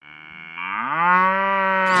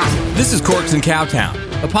This is Corks and Cowtown,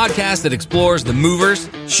 a podcast that explores the movers,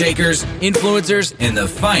 shakers, influencers, and the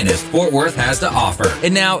finest Fort Worth has to offer.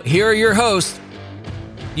 And now, here are your hosts.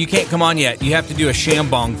 You can't come on yet. You have to do a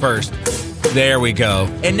shambong first. There we go.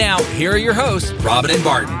 And now, here are your hosts, Robin and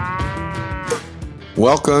Barton.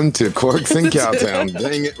 Welcome to Corks and Cowtown.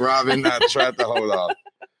 Dang it, Robin. I tried to hold off.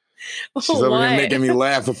 She's over here making me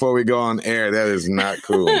laugh before we go on air. That is not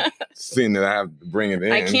cool. Seeing that I have to bring it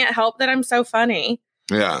in. I can't help that I'm so funny.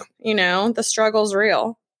 Yeah. You know, the struggle's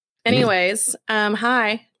real. Anyways,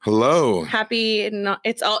 hi. Hello.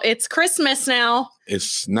 It's Christmas now.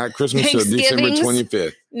 It's not Christmas till December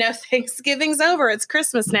 25th. No, Thanksgiving's over. It's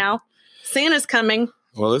Christmas now. Santa's coming.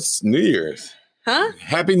 Well, it's New Year's. Huh?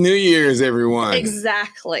 Happy New Year's, everyone.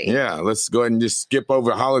 Exactly. Yeah, let's go ahead and just skip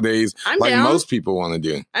over holidays like most people want to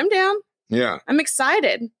do. I'm down. Yeah. I'm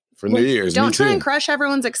excited. For New Year's. Don't try and crush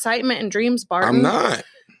everyone's excitement and dreams, Barton. I'm not.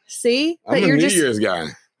 See? I'm a New Year's guy.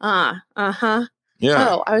 Uh-huh. Yeah.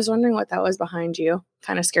 Oh, I was wondering what that was behind you.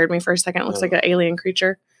 Kind of scared me for a second. It looks like an alien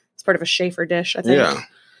creature. It's part of a Schaefer dish, I think. Yeah.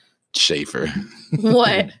 Schaefer.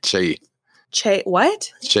 What? What?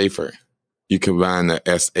 What? Schaefer. You combine the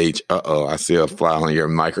SH. Uh-oh, I see a fly on your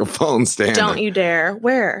microphone stand. Don't you dare.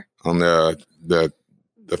 Where? On the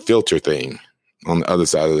filter thing. On the other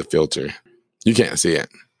side of the filter. You can't see it.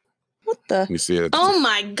 What the? You see it? Oh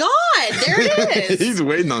my God. There it is. He's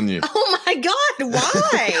waiting on you. Oh my God.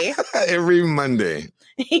 Why? Every Monday.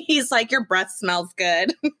 He's like, your breath smells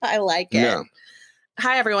good. I like it. Yeah.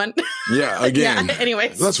 Hi, everyone. Yeah, again. Yeah,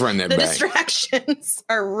 anyways. Let's run that back. The distractions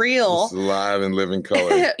are real. It's live and living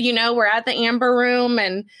color. You know, we're at the Amber Room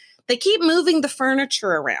and they keep moving the furniture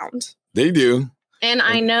around. They do. And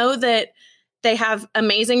I know that they have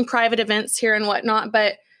amazing private events here and whatnot,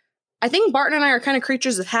 but I think Barton and I are kind of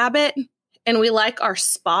creatures of habit and we like our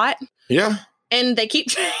spot. Yeah. And they keep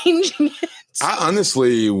changing it. I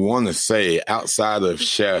honestly want to say outside of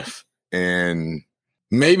Chef and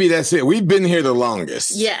maybe that's it. We've been here the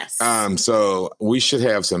longest. Yes. So we should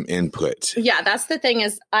have some input. Yeah, that's the thing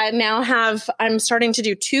is I'm starting to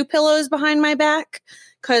do 2 pillows behind my back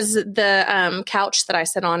because the couch that I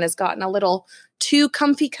sit on has gotten a little too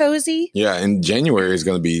comfy cozy. Yeah, and January is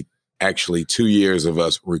going to be actually 2 years of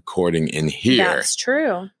us recording in here. That's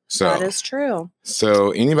true. So, that is true.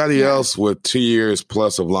 So anybody else with 2 years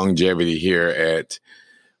plus of longevity here at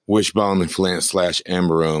Wishbone and Flint /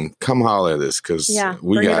 Amber Room, come holler at us because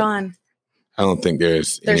bring it on. I don't think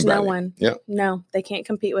there's anybody. No one. Yep. No, they can't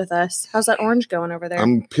compete with us. How's that orange going over there?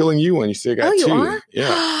 I'm peeling you one. You still got 2. You are?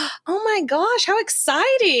 Yeah. Oh my gosh, how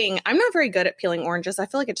exciting. I'm not very good at peeling oranges. I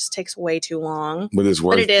feel like it just takes way too long. But it's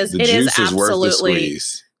worth it is. The it juice is is worth the absolutely.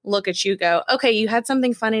 squeeze. Look at you go. Okay, you had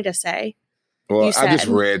something funny to say. Well, I just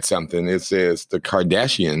read something. It says the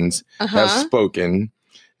Kardashians have spoken,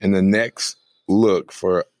 and the next look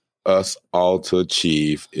for us all to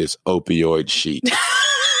achieve is opioid chic.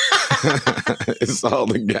 It's all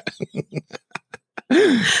the guy.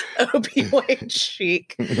 Opioid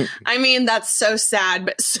chic. I mean, that's so sad,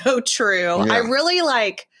 but so true. Yeah. I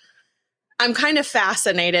really I'm kind of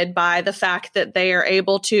fascinated by the fact that they are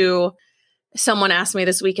able to. Someone asked me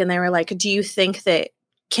this week and they were like, do you think that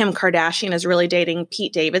Kim Kardashian is really dating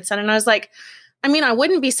Pete Davidson? And I was like, I mean, I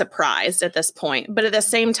wouldn't be surprised at this point, but at the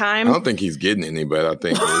same time, I don't think he's getting any, but I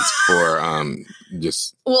think it's for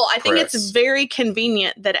just. Well, I think it's very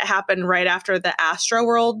convenient that it happened right after the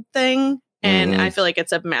Astroworld thing. And I feel like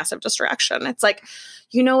it's a massive distraction. It's like,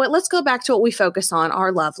 you know what? Let's go back to what we focus on,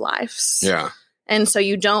 our love lives. Yeah. And so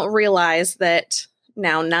you don't realize that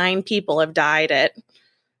now 9 people have died at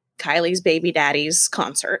Kylie's baby daddy's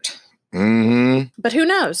concert. Mm-hmm. But who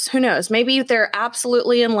knows? Who knows? Maybe they're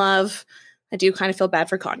absolutely in love. I do kind of feel bad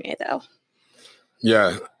for Kanye, though.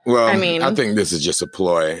 Yeah. Well, I mean, I think this is just a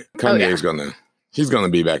ploy. Kanye's he's gonna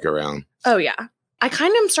be back around. Oh, yeah. I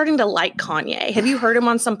kind of am starting to like Kanye. Have you heard him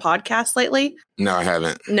on some podcasts lately? No, I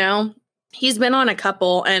haven't. No. He's been on a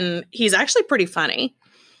couple, and he's actually pretty funny.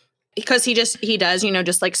 Because he does,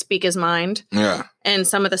 just like speak his mind. Yeah. And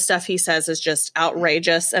some of the stuff he says is just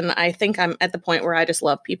outrageous. And I think I'm at the point where I just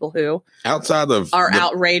love people who are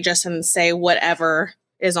outrageous and say whatever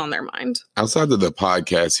is on their mind. Outside of the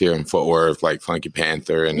podcast here in Fort Worth, like Funky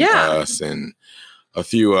Panther and us and a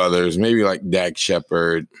few others, maybe like Dak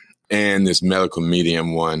Shepard and this Medical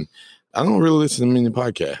Medium one, I don't really listen to many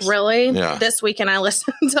podcasts. Really? Yeah. This weekend I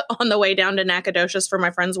listened on the way down to Nacogdoches for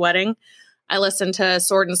my friend's wedding. I listened to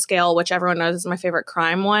Sword and Scale, which everyone knows is my favorite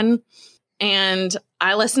crime one. And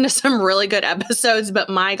I listened to some really good episodes, but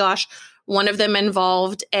my gosh, one of them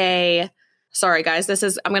involved a Sorry, guys.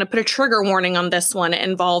 I'm going to put a trigger warning on this one. It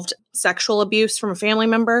involved sexual abuse from a family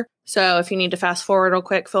member. So if you need to fast forward real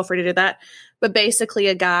quick, feel free to do that. But basically,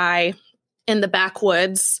 a guy in the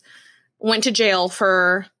backwoods went to jail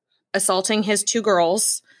for assaulting his 2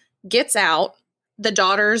 girls, gets out. The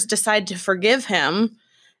daughters decide to forgive him.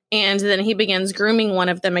 And then he begins grooming one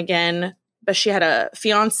of them again. But she had a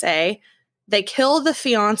fiance. They kill the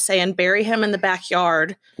fiance and bury him in the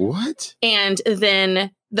backyard. What? And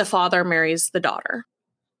then the father marries the daughter.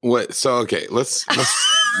 What? So, okay, let's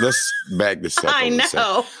back this up. I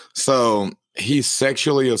know. So he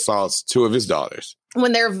sexually assaults 2 of his daughters.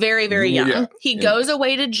 When they're very, very young. Yeah. He goes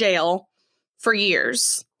away to jail for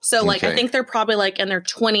years. So, like, I think they're probably, like, in their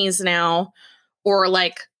 20s now or,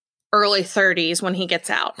 like, early 30s when he gets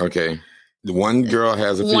out. Okay. The one girl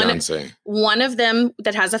has a fiance. One of them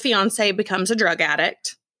that has a fiance becomes a drug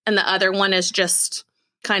addict. And the other one is just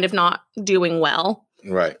kind of not doing well.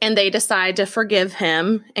 Right. And they decide to forgive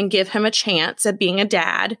him and give him a chance at being a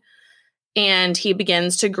dad. And he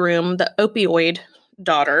begins to groom the opioid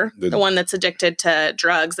daughter, the one that's addicted to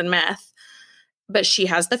drugs and meth. But she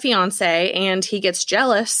has the fiance, and he gets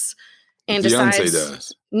jealous and decides... The fiance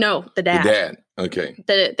does? No, the dad. The dad, okay.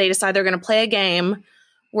 They decide they're going to play a game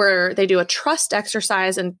where they do a trust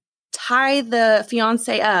exercise and tie the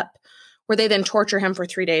fiance up, where they then torture him for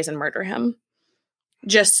 3 days and murder him.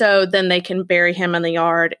 Just so then they can bury him in the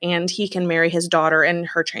yard and he can marry his daughter and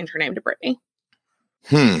her change her name to Brittany.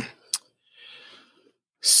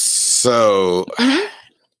 So,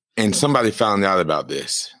 and somebody found out about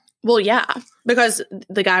this. Well, yeah, because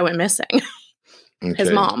the guy went missing.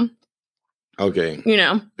 His mom. Okay. You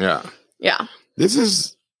know? Yeah. Yeah. This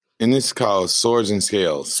is called Swords and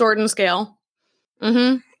Scales. Sword and Scale.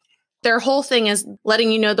 Mm-hmm. Their whole thing is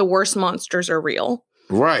letting you know the worst monsters are real.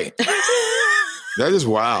 Right. That is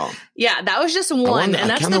wild. Yeah, that was just one, and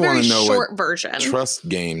that's the very short version. Trust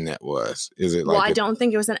game that was. Is it like? Well, I don't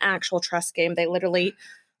think it was an actual trust game. They literally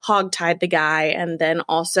hogtied the guy, and then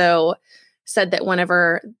also said that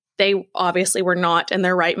whenever they obviously were not in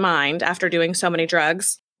their right mind after doing so many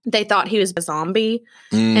drugs, they thought he was a zombie,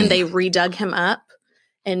 and they redug him up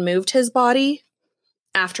and moved his body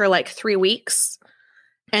after like 3 weeks.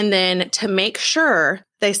 And then to make sure,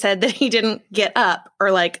 they said that he didn't get up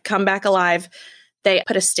or like come back alive, they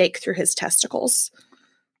put a stake through his testicles.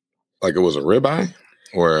 Like it was a ribeye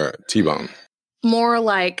or a T-bone? More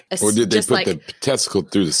like a... Or did they put the testicle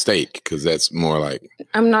through the steak? Because that's more like...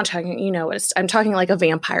 I'm not talking, you know, I'm talking like a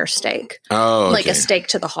vampire steak. Oh, okay. Like a steak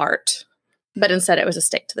to the heart. But instead it was a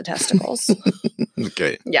steak to the testicles.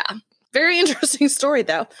 Okay. Yeah. Very interesting story,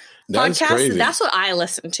 though. That's crazy. That's what I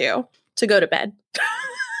listen to go to bed.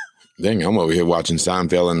 Dang, I'm over here watching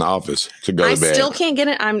Seinfeld in the office to go to bed. I still can't get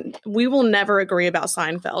it. We will never agree about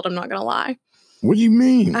Seinfeld. I'm not going to lie. What do you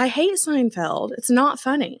mean? I hate Seinfeld. It's not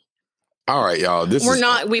funny. All right, y'all.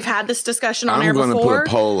 We've had this discussion on air before. I'm going to put a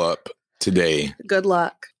poll up today. Good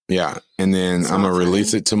luck. Yeah. And then I'm going to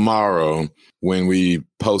release it tomorrow when we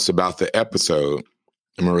post about the episode.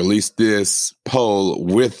 I'm going to release this poll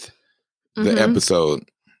with the episode.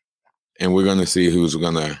 And we're going to see who's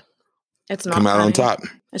going to come out on top.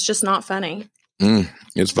 It's just not funny.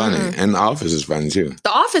 It's funny. And The Office is funny, too.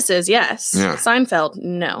 The Office is, yes. Yeah. Seinfeld,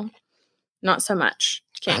 no. Not so much.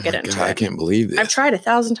 Can't get into it. I can't believe this. I've tried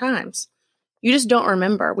 1,000 times. You just don't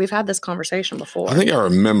remember. We've had this conversation before. I think I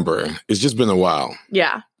remember. It's just been a while.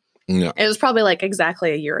 Yeah. Yeah. It was probably like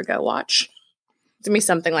exactly a year ago. Watch. It's going to be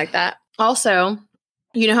something like that. Also,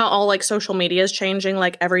 you know how all like social media is changing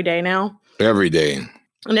like every day now? Every day.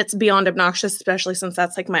 And it's beyond obnoxious, especially since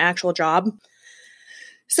that's like my actual job.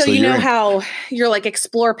 So you know how your like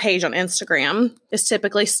explore page on Instagram is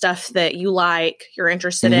typically stuff that you like, you're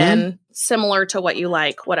interested in, similar to what you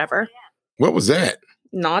like, whatever. What was that?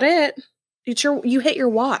 Not it. You hit your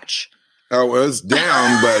watch. Oh, well, it's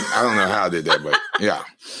down, but I don't know how I did that, but yeah.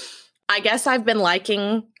 I guess I've been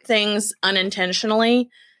liking things unintentionally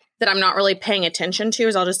that I'm not really paying attention to,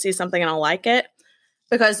 is I'll just see something and I'll like it.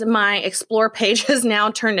 Because my explore page has now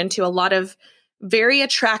turned into a lot of very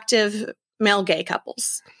attractive male gay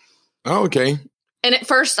couples. Oh, okay. And at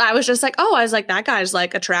first I was just like, that guy's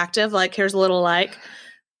like attractive. Like, here's a little like.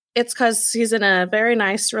 It's because he's in a very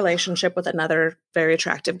nice relationship with another very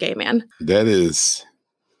attractive gay man. That is...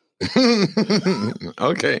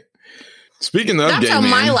 Okay. Speaking of That's gay how men,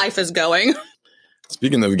 my life is going.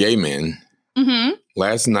 Speaking of gay men,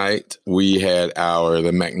 last night we had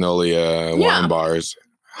the Magnolia Wine Bar's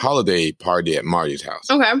holiday party at Marty's house.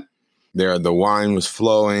 Okay. The wine was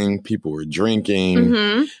flowing, people were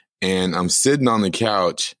drinking, and I'm sitting on the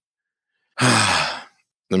couch.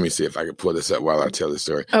 Let me see if I can pull this up while I tell the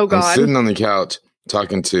story. Oh, God. I'm sitting on the couch,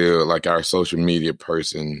 talking to like our social media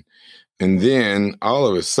person. And then all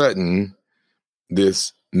of a sudden,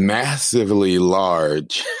 this massively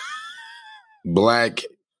large Black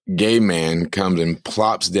gay man comes and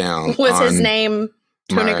plops down. Was his name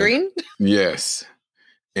Tony Green? Yes.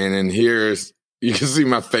 And then you can see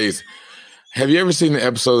my face. Have you ever seen the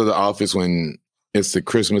episode of The Office when it's the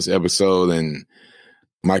Christmas episode and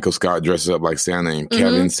Michael Scott dresses up like Santa and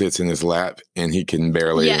Kevin sits in his lap and he can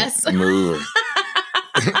barely move?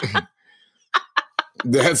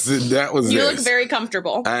 That was You look very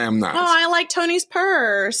comfortable. I am not. Oh, I like Tony's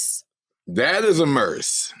purse. That is a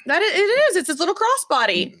Merce. It is. It's his little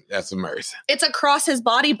crossbody. That's a Merce. It's across his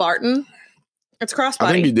body, Barton. It's crossbody.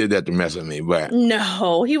 I think he did that to mess with me, but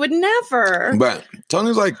no, he would never. But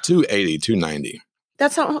Tony's like 280, 290.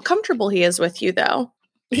 That's how comfortable he is with you, though.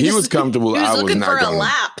 He was comfortable. He was I was looking not for gonna. A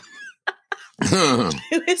lap.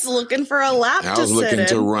 He was looking for a lap. I was looking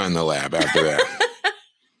to run the lap after that.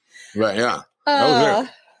 But yeah, that was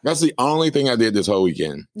it. That's the only thing I did this whole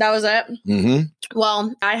weekend. That was it? Mm-hmm.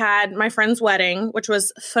 Well, I had my friend's wedding, which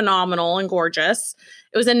was phenomenal and gorgeous.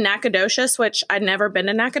 It was in Nacogdoches, which I'd never been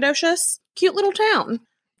to Nacogdoches. Cute little town.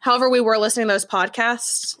 However, we were listening to those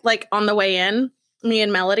podcasts, like on the way in, me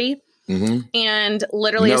and Melody. Mm-hmm. And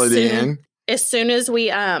literally as soon as we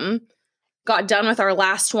got done with our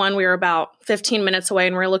last one, we were about 15 minutes away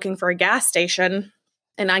and we were looking for a gas station.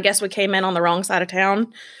 And I guess we came in on the wrong side of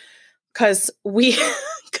town because we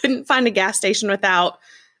couldn't find a gas station without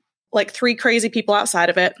like 3 crazy people outside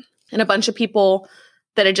of it and a bunch of people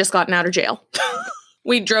that had just gotten out of jail.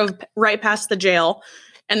 We drove right past the jail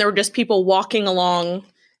and there were just people walking along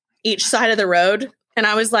each side of the road. And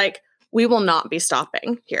I was like, we will not be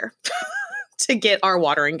stopping here to get our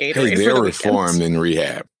water and Gatorade. Hey, they're reformed in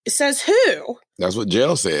rehab. It says who? That's what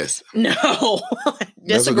jail says. No.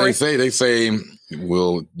 That's what they say. They say,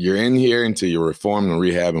 well, you're in here until you're reformed and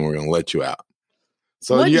rehab and we're going to let you out.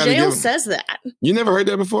 So what jail says that? You never heard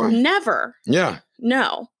that before? Never. Yeah.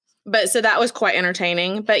 No. But so that was quite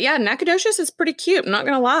entertaining. But yeah, Nacogdoches is pretty cute. I'm not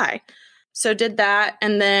going to lie. So did that.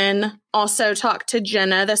 And then also talked to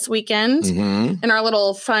Jenna this weekend in our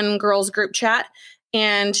little fun girls group chat.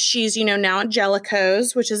 And she's, now at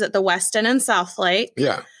Jellicoe's, which is at the West End and South Lake.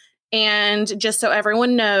 Yeah. And just so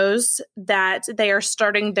everyone knows that they are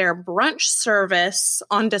starting their brunch service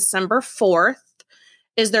on December 4th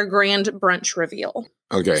is their grand brunch reveal.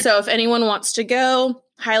 Okay. So if anyone wants to go,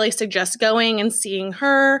 highly suggest going and seeing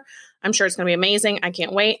her. I'm sure it's going to be amazing. I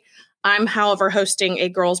can't wait. I'm, however, hosting a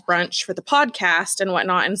girls brunch for the podcast and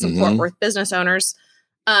whatnot and some Fort Worth business owners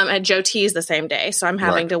at Joe T's the same day. So I'm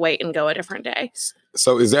having to wait and go a different day.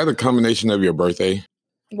 So is that a combination of your birthday?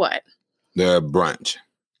 What? The brunch?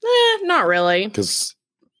 Not really. Because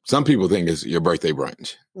some people think it's your birthday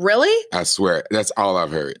brunch. Really? I swear. That's all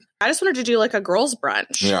I've heard. I just wanted to do like a girls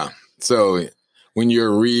brunch. Yeah. So when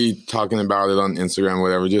you're talking about it on Instagram or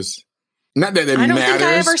whatever, just not that it matters. I don't think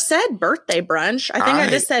I ever said birthday brunch. I think I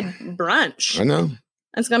just said brunch. I know.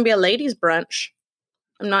 It's going to be a ladies brunch.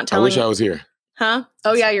 I'm not telling you. I wish I was here. Huh?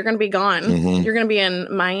 Oh, yeah. You're going to be gone. Mm-hmm. You're going to be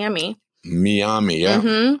in Miami. Miami, yeah.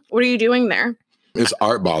 Mm-hmm. What are you doing there? It's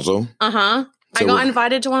Art Basel. Uh-huh. So I got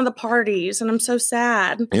invited to one of the parties, and I'm so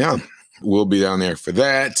sad. Yeah. We'll be down there for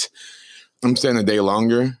that. I'm staying a day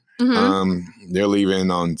longer. Mm-hmm. They're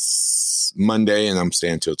leaving on Monday, and I'm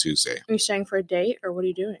staying till Tuesday. Are you staying for a date, or what are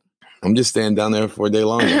you doing? I'm just staying down there for a day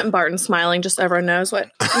longer. Barton's smiling, just so everyone knows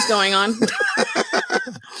what is going on.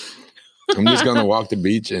 I'm just going to walk the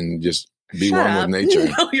beach and just be one with nature.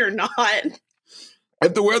 No, you're not.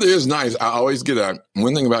 If the weather is nice, I always get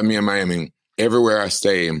one thing about me in Miami, everywhere I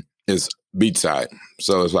stay is beachside.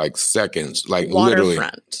 So it's like seconds, like literally.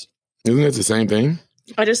 Waterfront. Isn't it the same thing?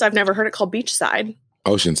 I've never heard it called beachside.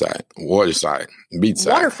 Oceanside, waterside,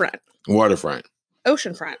 beachside. Waterfront.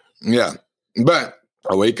 Oceanfront. Yeah. But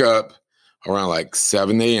I wake up around like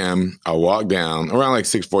 7 a.m. I walk down around like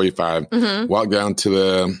 6:45, walk down to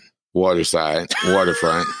the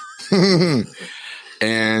waterfront.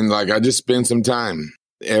 And like I just spend some time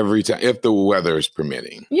every time if the weather is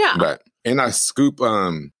permitting. Yeah. And I scoop a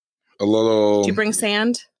little. Do you bring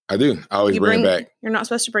sand? I do. I always bring it back. You're not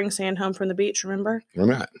supposed to bring sand home from the beach, remember? I'm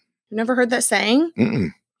not. You never heard that saying? Mm-mm.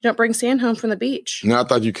 You don't bring sand home from the beach. No, I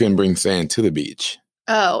thought you couldn't bring sand to the beach.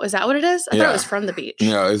 Oh, is that what it is? I thought it was from the beach.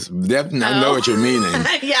 No, it's definitely. I know what you're meaning.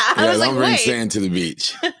 I was don't bring sand to the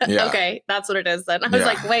beach. Yeah. Okay, that's what it is then. I was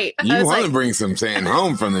like, wait. You want to bring some sand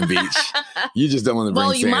home from the beach. You just don't want to bring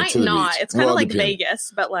sand to the beach. Well, you might not. It's kind of like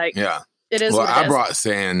Vegas, but like, it is. Well, I brought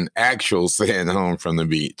actual sand home from the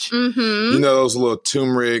beach. Mm-hmm. You know those little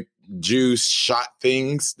turmeric juice shot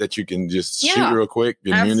things that you can just shoot real quick.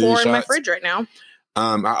 I have 4 in my fridge right now.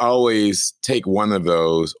 I always take one of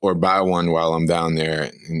those or buy one while I'm down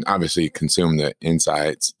there and obviously consume the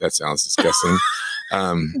insides. That sounds disgusting.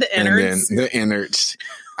 The innards. And then the innards.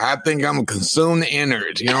 I think I'm going to consume the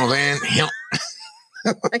innards. You know what I'm saying?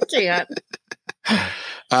 I can't.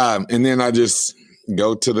 And then I just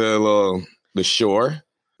go to the shore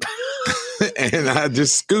and I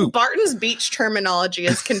just scoop. Barton's beach terminology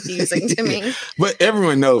is confusing to me. But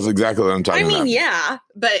everyone knows exactly what I'm talking about. Yeah,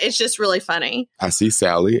 but it's just really funny. I see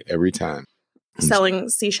Sally every time. Selling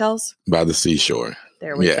seashells? By the seashore.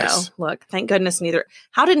 There we go. Look, thank goodness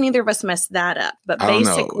how did neither of us mess that up? But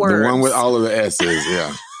basic words. The one with all of the S's,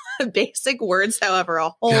 yeah. Basic words, however, a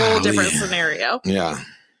whole different scenario. Yeah.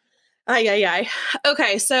 Ay.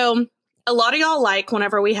 Okay, so a lot of y'all like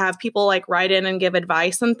whenever we have people like write in and give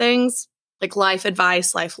advice and things, like life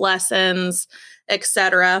advice, life lessons,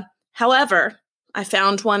 etc. However, I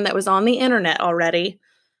found one that was on the internet already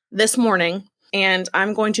this morning, and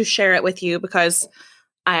I'm going to share it with you because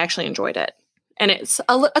I actually enjoyed it. And it's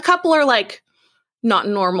a couple are like not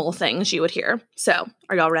normal things you would hear. So,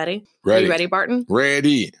 are y'all ready? Ready. Are you ready, Barton?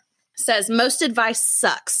 Ready. Says, most advice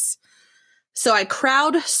sucks. So I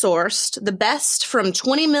crowdsourced the best from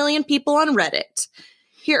 20 million people on Reddit.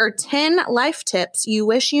 Here are 10 life tips you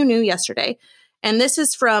wish you knew yesterday. And this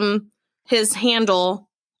is from his handle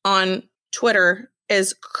on Twitter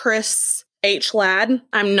is Chris H. Ladd.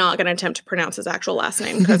 I'm not going to attempt to pronounce his actual last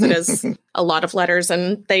name because it is a lot of letters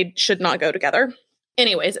and they should not go together.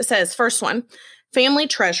 Anyways, it says, first one, family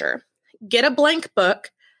treasure. Get a blank book.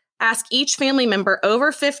 Ask each family member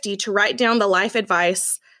over 50 to write down the life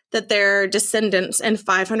advice that their descendants in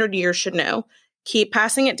 500 years should know. Keep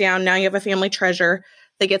passing it down. Now you have a family treasure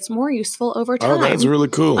that gets more useful over time. Oh, that's really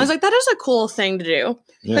cool. I was like, that is a cool thing to do.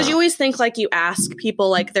 Because you always think like you ask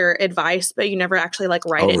people like their advice, but you never actually like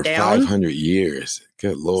write it down. Over 500 years.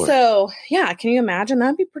 Good Lord. So, yeah, can you imagine?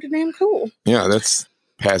 That'd be pretty damn cool. Yeah, that's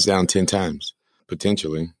passed down 10 times,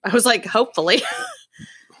 potentially. I was like, hopefully.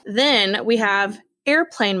 Then we have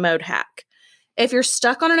airplane mode hack. If you're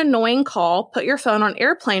stuck on an annoying call, put your phone on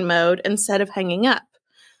airplane mode instead of hanging up.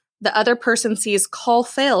 The other person sees call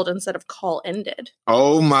failed instead of call ended.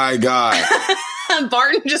 Oh my God.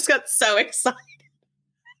 Barton just got so excited.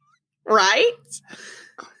 Right?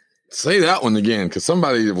 Say that one again, because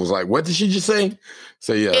somebody was like, what did she just say?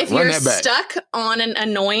 So yeah, if run you're that back. Stuck on an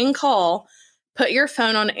annoying call, put your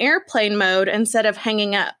phone on airplane mode instead of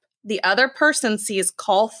hanging up. The other person sees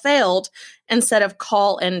call failed instead of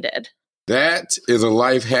call ended. That is a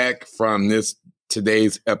life hack from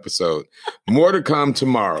today's episode. More to come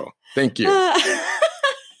tomorrow. Thank you.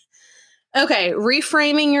 Okay,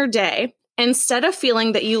 reframing your day. Instead of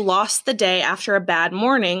feeling that you lost the day after a bad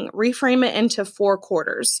morning, reframe it into 4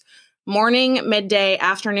 quarters. Morning, midday,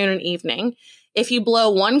 afternoon, and evening. If you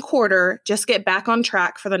blow one quarter, just get back on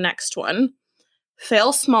track for the next one.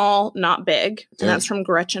 Fail small, not big. And that's from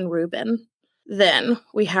Gretchen Rubin. Then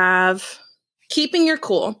we have keeping your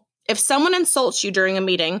cool. If someone insults you during a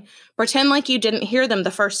meeting, pretend like you didn't hear them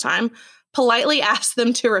the first time. Politely ask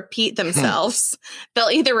them to repeat themselves.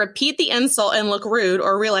 They'll either repeat the insult and look rude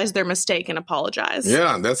or realize their mistake and apologize.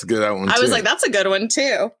 Yeah, that's a good one too. I was like, that's a good one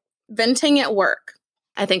too. Venting at work.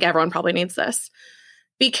 I think everyone probably needs this.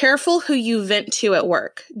 Be careful who you vent to at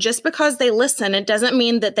work. Just because they listen, it doesn't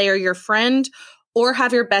mean that they are your friend or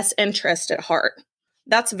have your best interest at heart.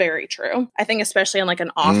 That's very true. I think especially in like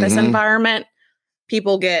an office environment,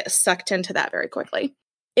 people get sucked into that very quickly.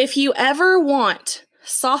 If you ever want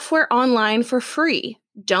software online for free,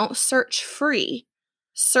 don't search free.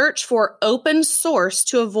 Search for open source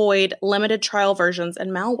to avoid limited trial versions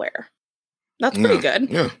and malware. That's pretty good.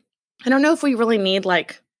 Yeah. I don't know if we really need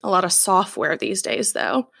like a lot of software these days,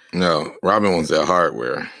 though. No, Robin wants that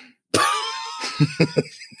hardware.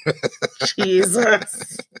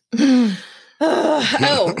 Jesus.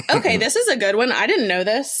 Oh, okay. This is a good one. I didn't know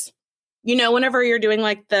this. You know, whenever you're doing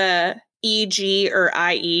like the EG or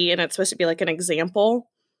IE and it's supposed to be like an example.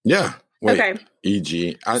 Yeah. Wait, okay.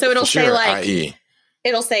 EG. So it'll say like IE.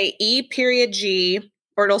 It'll say E period G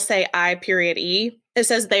or it'll say I period E. It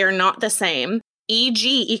says they are not the same. EG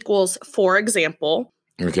equals for example.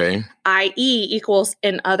 Okay. IE equals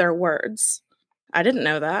in other words. I didn't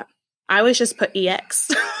know that. I always just put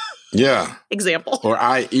EX. Yeah. Example. Or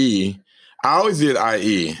IE. I always did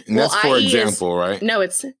IE. And that's for example, right? No,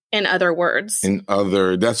 it's in other words.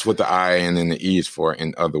 That's what the I and then the E is for,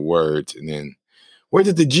 in other words. And then where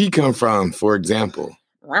did the G come from, for example?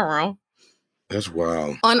 That's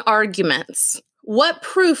wild. On arguments. What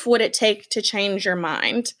proof would it take to change your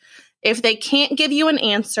mind? If they can't give you an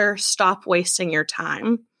answer, stop wasting your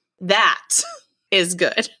time. That is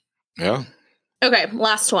good. Yeah. Okay,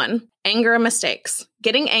 last one. Anger and mistakes.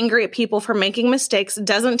 Getting angry at people for making mistakes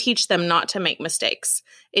doesn't teach them not to make mistakes.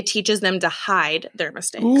 It teaches them to hide their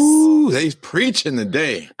mistakes. Ooh, they's preaching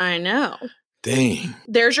today. I know. Dang.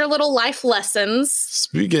 There's your little life lessons.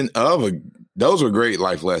 Speaking of, those were great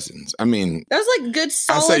life lessons. I mean, that was like good,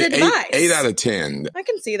 solid advice. 8 out of 10. I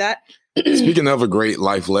can see that. Speaking of a great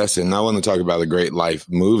life lesson, I want to talk about a great life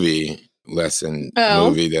movie lesson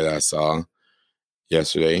movie that I saw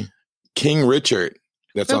yesterday. King Richard.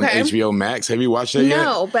 That's on HBO Max. Have you watched that yet?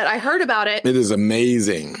 No, but I heard about it. It is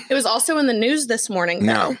amazing. It was also in the news this morning,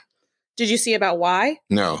 though. No. Did you see about why?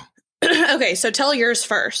 No. Okay, so tell yours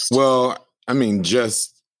first. Well, I mean,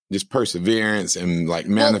 just perseverance and like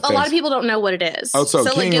manifest. Well, a lot of people don't know what it is. Oh, so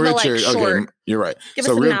King Richard. Okay, you're right.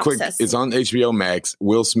 So real quick, it's on HBO Max.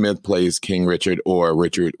 Will Smith plays King Richard, or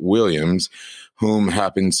Richard Williams, whom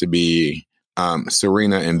happens to be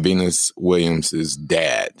Serena and Venus Williams'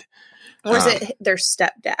 dad. Or is it their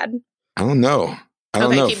stepdad? I don't know. I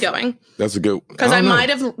don't know. Keep going. That's a good... Because I might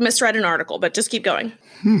have misread an article, but just keep going.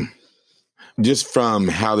 Just from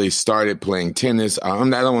how they started playing tennis, I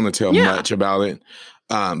don't want to tell much about it.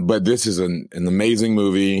 But this is an amazing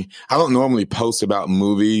movie. I don't normally post about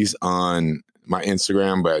movies on my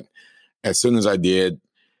Instagram, but as soon as I did,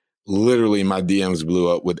 literally my DMs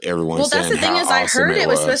blew up with everyone saying how awesome it was. Well, that's the thing is I heard it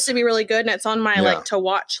was supposed to be really good, and it's on my to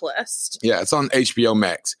watch list. Yeah, it's on HBO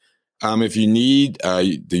Max. If you need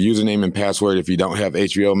the username and password, if you don't have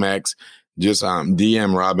HBO Max, just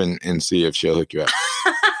DM Robin and see if she'll hook you up.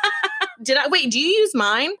 Do you use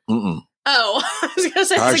mine? Mm-mm. Oh, I was going to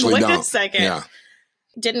say, wait a second. Yeah.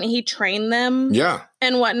 Didn't he train them? Yeah.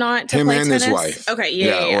 And whatnot to him play and tennis? his wife. Okay,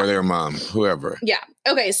 yeah. Or their mom, whoever. Yeah.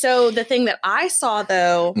 Okay, so the thing that I saw,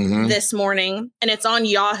 though, this morning, and it's on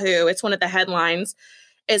Yahoo, it's one of the headlines,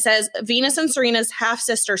 it says, Venus and Serena's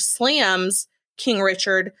half-sister slams King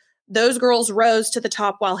Richard. Those girls rose to the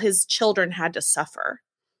top while his children had to suffer.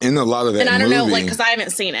 In a lot of that movie. And I don't know, because I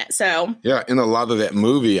haven't seen it, so. Yeah, in a lot of that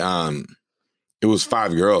movie, it was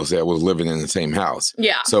 5 girls that was living in the same house.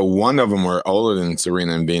 Yeah. So one of them were older than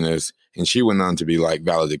Serena and Venus, and she went on to be like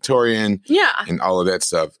valedictorian. Yeah. And all of that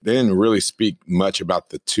stuff. They didn't really speak much about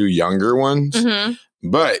the 2 younger ones.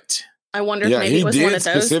 But I wonder if maybe it was one of those. He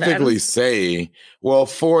did specifically say, well,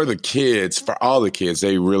 for all the kids,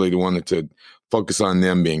 they really wanted to focus on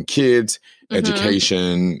them being kids,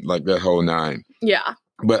 education, like that whole 9. Yeah.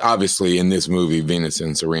 But obviously, in this movie, Venus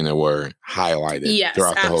and Serena were highlighted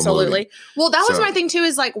throughout the whole movie. Well, that was my thing, too,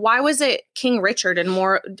 is like, why was it King Richard and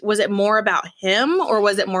was it more about him or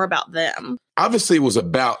was it more about them? Obviously, it was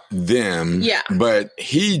about them. Yeah. But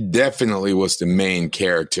he definitely was the main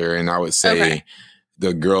character. And I would say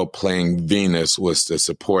the girl playing Venus was the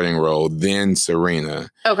supporting role, then Serena.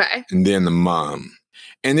 Okay. And then the mom.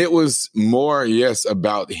 And it was more,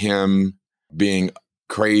 about him being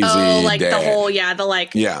crazy. Oh, like dad. the whole,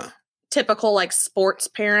 typical like sports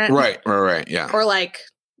parent. Right, yeah. Or like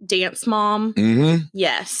dance mom. Mm-hmm.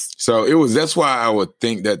 Yes. So that's why I would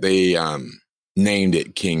think that they named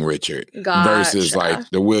it King Richard versus like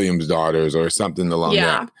the Williams daughters or something along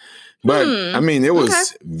that. But I mean, it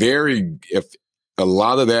was if a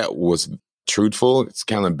lot of that was truthful, it's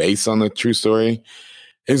kind of based on the true story.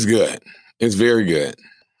 It's good. It's very good.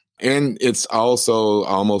 And it's also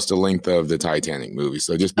almost the length of the Titanic movie.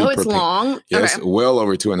 So just be prepared. It's long? Yes, well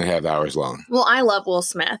over 2.5 hours long. Well, I love Will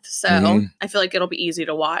Smith, so I feel like it'll be easy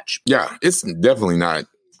to watch. Yeah, it's definitely not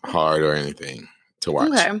hard or anything to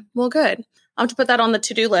watch. Okay, well, good. I'll have to put that on the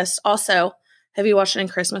to-do list. Also, have you watched any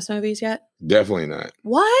Christmas movies yet? Definitely not.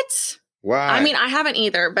 What? Why? I mean, I haven't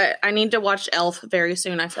either, but I need to watch Elf very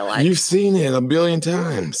soon, I feel like. You've seen it 1 billion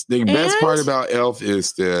times. The best part about Elf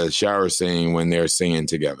is the shower scene when they're singing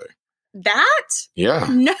together. That? Yeah.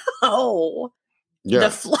 No. Yeah.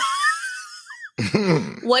 The fly.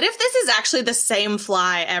 What if this is actually the same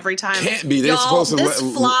fly every time? Can't be. They're supposed to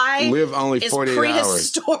fly live only 48 hours.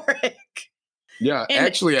 Prehistoric. Yeah, and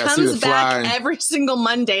actually, I see the fly back every single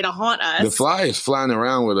Monday to haunt us. The fly is flying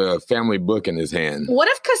around with a family book in his hand. What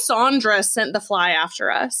if Cassandra sent the fly after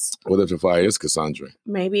us? What if the fly is Cassandra?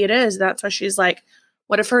 Maybe it is. That's why she's like,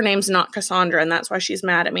 what if her name's not Cassandra and that's why she's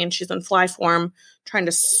mad at me and she's in fly form trying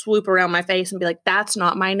to swoop around my face and be like, that's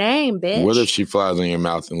not my name, bitch. What if she flies in your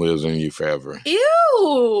mouth and lives in you forever?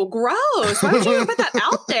 Ew, gross. Why would you even put that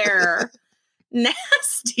out there?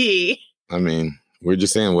 Nasty. I mean, we're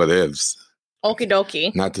just saying what ifs. Okie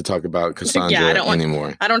dokie. Not to talk about Cassandra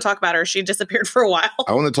anymore. I don't talk about her. She disappeared for a while.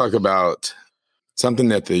 I want to talk about something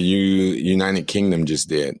that the United Kingdom just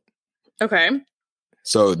did. Okay.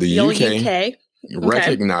 So the UK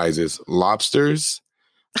recognizes lobsters,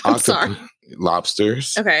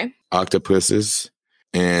 lobsters, okay, octopuses,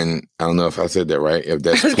 And I don't know if I said that right. If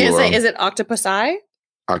that's I was going to say, is it octopusi?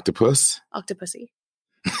 Octopus? Octopussy.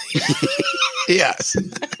 Yes.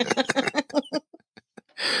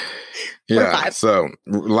 Yeah. So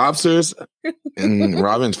lobsters, and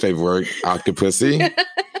Robin's favorite word, octopussy,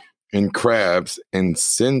 and crabs and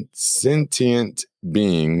sentient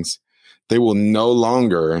beings, they will no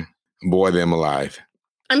longer boil them alive.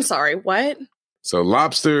 I'm sorry, what? So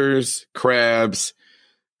lobsters, crabs,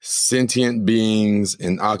 sentient beings,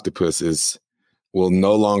 and octopuses will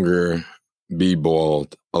no longer be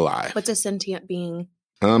boiled alive. What's a sentient being?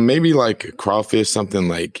 Maybe like a crawfish, something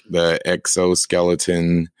like the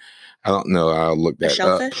exoskeleton. I don't know. I'll look that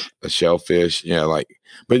up. A shellfish. Yeah,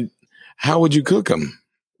 but how would you cook them?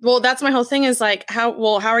 Well, that's my whole thing is like, how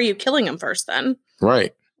are you killing them first then?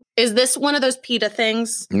 Right. Is this one of those PETA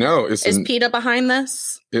things? No. Is PETA behind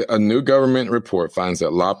this? A new government report finds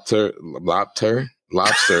that lobsters,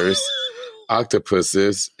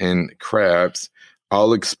 octopuses, and crabs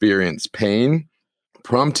all experience pain,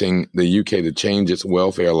 prompting the UK to change its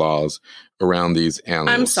welfare laws around these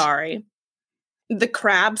animals. I'm sorry. The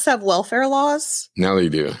crabs have welfare laws? Now they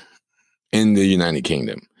do. In the United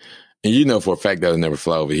Kingdom. And you know for a fact that it'll never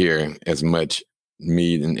fly over here as much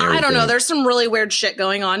meat and everything. I don't know. There's some really weird shit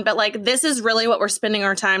going on. But like, this is really what we're spending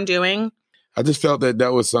our time doing. I just felt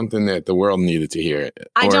that was something that the world needed to hear.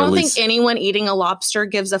 I don't think anyone eating a lobster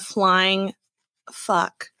gives a flying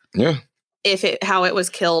fuck. Yeah. How it was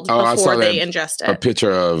killed before they ingest it. A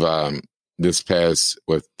picture of this past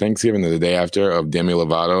Thanksgiving or the day after of Demi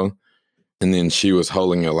Lovato. And then she was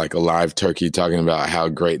holding a live turkey, talking about how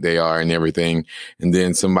great they are and everything. And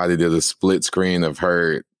then somebody did a split screen of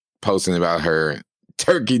her posting about her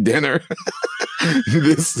turkey dinner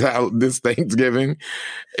this Thanksgiving.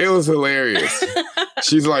 It was hilarious.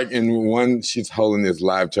 She's she's holding this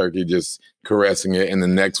live turkey, just caressing it. And the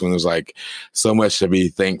next one was like, so much to be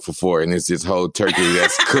thankful for. And it's this whole turkey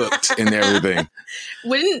that's cooked and everything.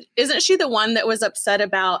 Isn't she the one that was upset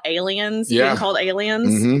about aliens being called aliens?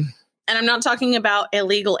 Mm-hmm. And I'm not talking about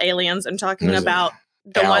illegal aliens. I'm talking about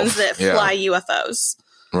the ones that fly UFOs.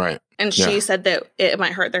 Right. And she said that it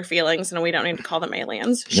might hurt their feelings and we don't need to call them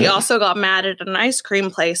aliens. She also got mad at an ice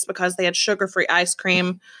cream place because they had sugar-free ice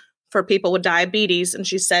cream for people with diabetes. And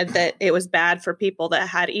she said that it was bad for people that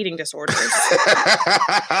had eating disorders. So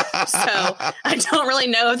I don't really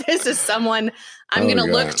know if this is someone I'm going to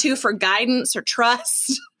look to for guidance or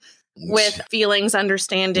trust with feelings,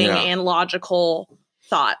 understanding, and logical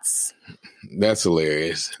thoughts. That's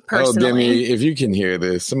hilarious. Personally. Oh, Demi, if you can hear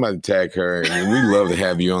this, somebody tag her. And we'd love to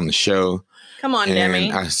have you on the show. Come on, Demi.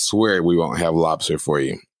 And I swear we won't have lobster for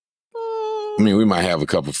you. I mean, we might have a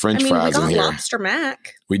couple French fries in here. Lobster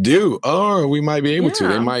mac. We do. Or we might be able to.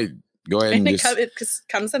 They might go ahead and it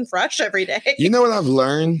comes in fresh every day. You know what I've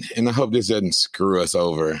learned? And I hope this doesn't screw us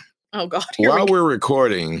over. Oh, God. While we're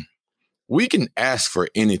recording, we can ask for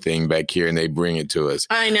anything back here and they bring it to us.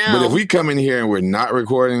 I know. But if we come in here and we're not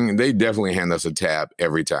recording, they definitely hand us a tab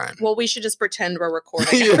every time. Well, we should just pretend we're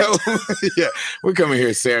recording. Yeah. We're coming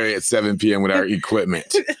here Saturday at 7 p.m. with our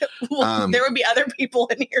equipment. There would be other people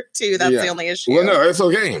in here too. That's the only issue. Well, no, it's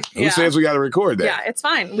okay. Who says we got to record that? Yeah, it's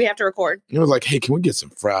fine. We have to record. It was like, hey, can we get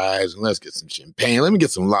some fries and let's get some champagne? Let me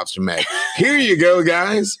get some lobster mac. Here you go,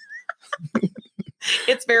 guys.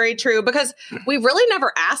 It's very true because we really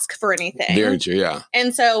never ask for anything. Very true, yeah.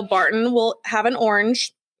 And so Barton will have an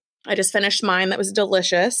orange. I just finished mine. That was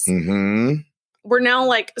delicious. Mm-hmm. We're now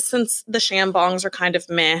since the Shambongs are kind of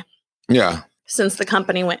meh. Yeah. Since the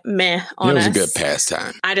company went meh on us. It was a good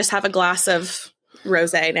pastime. I just have a glass of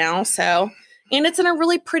rosé now, so. And it's in a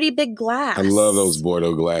really pretty big glass. I love those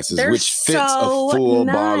Bordeaux glasses, which fits a full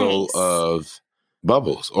bottle of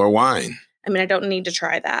bubbles or wine. I mean, I don't need to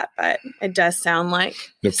try that, but it does sound like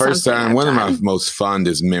the first time. One of my most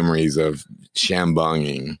fondest memories of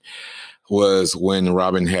Shambonging was when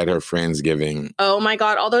Robin had her Friendsgiving. Oh my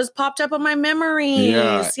God, all those popped up on my memories.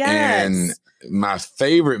 Yeah, yes. And my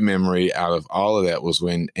favorite memory out of all of that was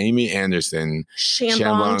when Amy Anderson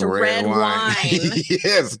Shambonged red wine.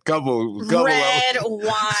 Yes, couple red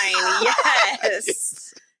wine.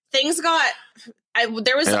 Yes, things got.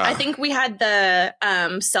 I think we had the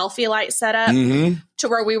selfie light set up to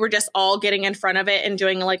where we were just all getting in front of it and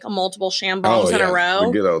doing multiple Shambongs in a row.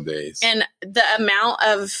 The good old days. And the amount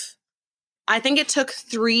of, I think it took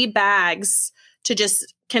 3 bags to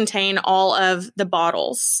just contain all of the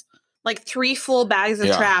bottles. 3 full bags of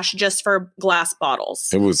trash just for glass bottles.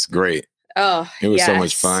 It was great. Oh, it was so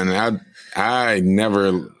much fun. I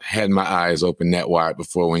never had my eyes open that wide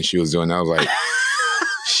before when she was doing that. I was like,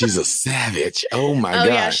 she's a savage. Oh my God.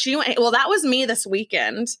 Yeah. She went, well, that was me this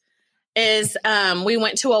weekend. is we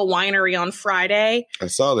went to a winery on Friday. I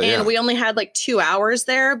saw that. And we only had like 2 hours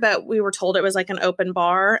there, but we were told it was like an open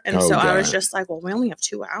bar. And Oh, so I God. was just like, well, we only have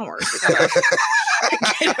 2 hours. We gotta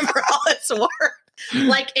get it for all it's worth.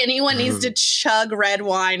 Like anyone needs to chug red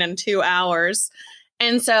wine in 2 hours.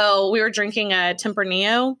 And so we were drinking a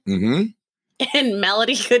Tempranillo, and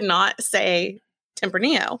Melody could not say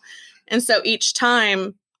Tempranillo. And so each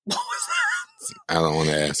time, what was that? I don't want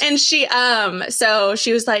to ask. And she, so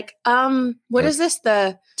she was like, what is this?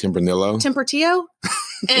 The Tempranillo? Tempertillo?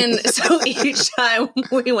 And so each time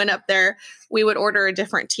we went up there, we would order a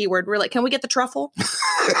different T word. We're like, can we get the truffle?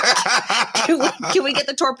 Can we get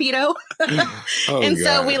the torpedo? And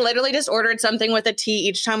so we literally just ordered something with a T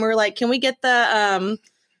each time. We were like, can we get the,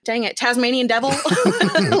 dang it, Tasmanian devil?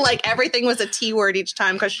 Like everything was a T word each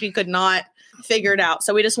time because she could not figure it out.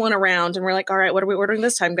 So we just went around and we're like, all right, what are we ordering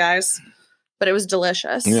this time, guys? But it was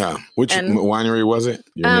delicious. Yeah. Which winery was it?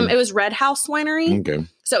 It was Red House Winery. Okay.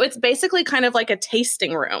 So it's basically kind of like a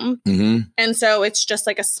tasting room. And so it's just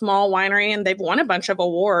like a small winery, and they've won a bunch of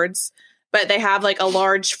awards, but they have like a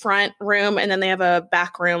large front room, and then they have a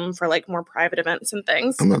back room for like more private events and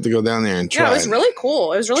things. I'm about to go down there and try. Yeah, it was really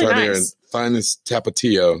cool. It was really try nice. Their finest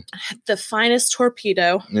Tapatio. The finest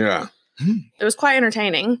torpedo. Yeah. It was quite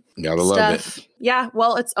entertaining. Gotta love it. Yeah,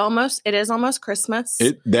 well, it is almost Christmas.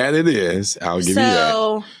 It is. I'll give you that.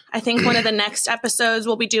 So I think one of the next episodes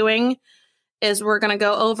we'll be doing is we're going to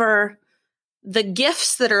go over the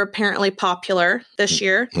gifts that are apparently popular this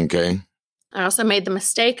year. Okay. I also made the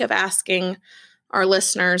mistake of asking our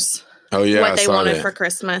listeners what they wanted for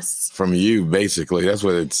Christmas. From you, basically. That's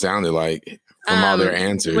what it sounded like from all their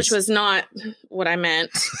answers. Which was not what I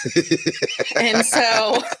meant. And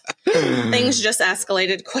so things just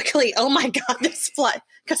escalated quickly. Oh my God, this fly.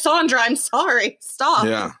 Cassandra, I'm sorry. Stop.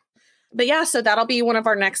 Yeah. But yeah, so that'll be one of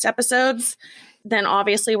our next episodes. Then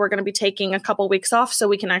obviously we're going to be taking a couple weeks off so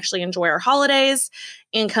we can actually enjoy our holidays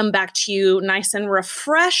and come back to you nice and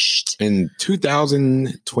refreshed. In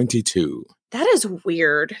 2022. That is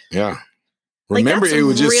weird. Yeah. Remember, it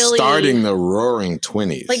was just starting the roaring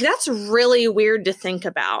 20s. Like, that's really weird to think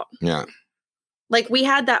about. Yeah. Like, we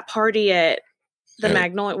had that party at the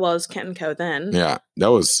Magnolia. Well, it was Kent & Co. then. Yeah. That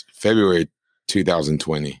was February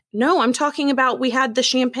 2020. No, I'm talking about we had the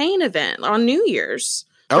champagne event on New Year's.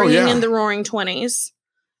 Bringing in the roaring 20s.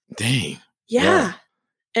 Dang. Yeah.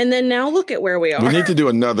 And then now look at where we are. We need to do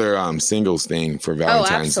another singles thing for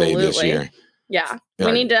Valentine's Day this year. Yeah.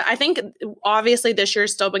 We need to, I think, obviously this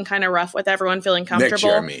year's still been kind of rough with everyone feeling comfortable. Next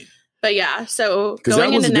year, I mean. But yeah, so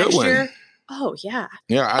going into next year. Oh, yeah.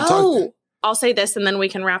 Yeah. I'll say this and then we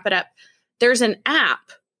can wrap it up. There's an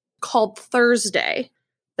app called Thursday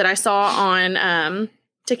that I saw on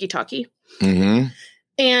TikTok. Mm-hmm.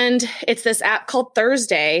 And it's this app called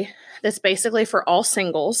Thursday that's basically for all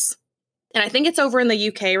singles. And I think it's over in the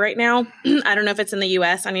UK right now. I don't know if it's in the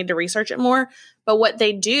US. I need to research it more. But what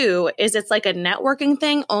they do is it's like a networking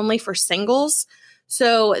thing only for singles.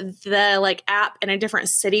 So the app in a different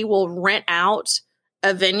city will rent out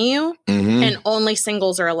a venue and only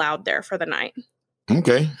singles are allowed there for the night.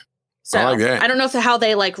 Okay. So I like that. I don't know how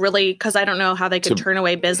they really, because I don't know how they could turn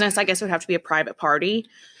away business. I guess it would have to be a private party.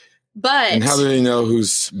 But and how do they know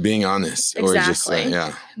who's being honest? Exactly. Or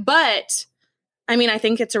just, But I mean, I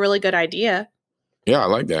think it's a really good idea. Yeah, I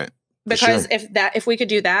like that. Because if we could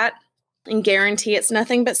do that and guarantee it's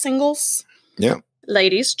nothing but singles. Yeah.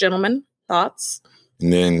 Ladies, gentlemen, thoughts?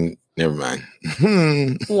 And then never mind.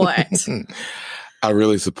 What? I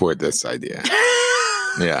really support this idea.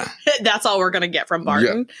 Yeah. That's all we're going to get from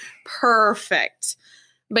Barton. Yeah. Perfect.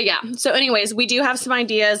 But yeah. So anyways, we do have some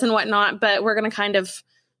ideas and whatnot, but we're going to kind of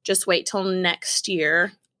just wait till next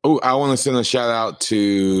year. Oh, I want to send a shout out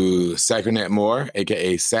to Sackernette Moore,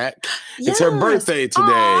 a.k.a. Sack. Yes. It's her birthday today.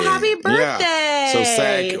 Oh, happy birthday. Yeah. So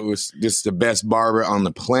Sack was just the best barber on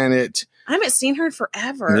the planet. I haven't seen her in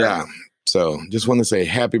forever. Yeah. So just want to say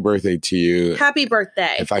happy birthday to you. Happy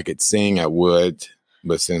birthday. If I could sing, I would.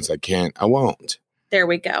 But since I can't, I won't. There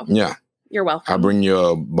we go. Yeah. You're welcome. I'll bring you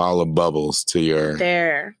a bottle of bubbles to your...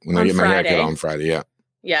 There. When I get my haircut on Friday, yeah.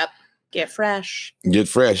 Yep. Get fresh. Get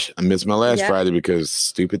fresh. I missed my last Friday because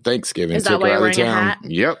stupid Thanksgiving. Is that why you're wearing a hat?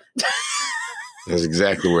 Yep. That's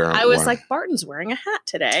exactly where I'm I was like, Barton's wearing a hat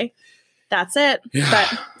today. That's it. Yeah.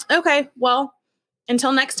 But okay, well,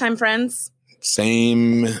 until next time, friends.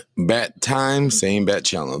 Same bat time, same bat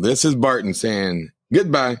channel. This is Barton saying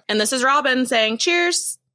goodbye. And this is Robin saying cheers.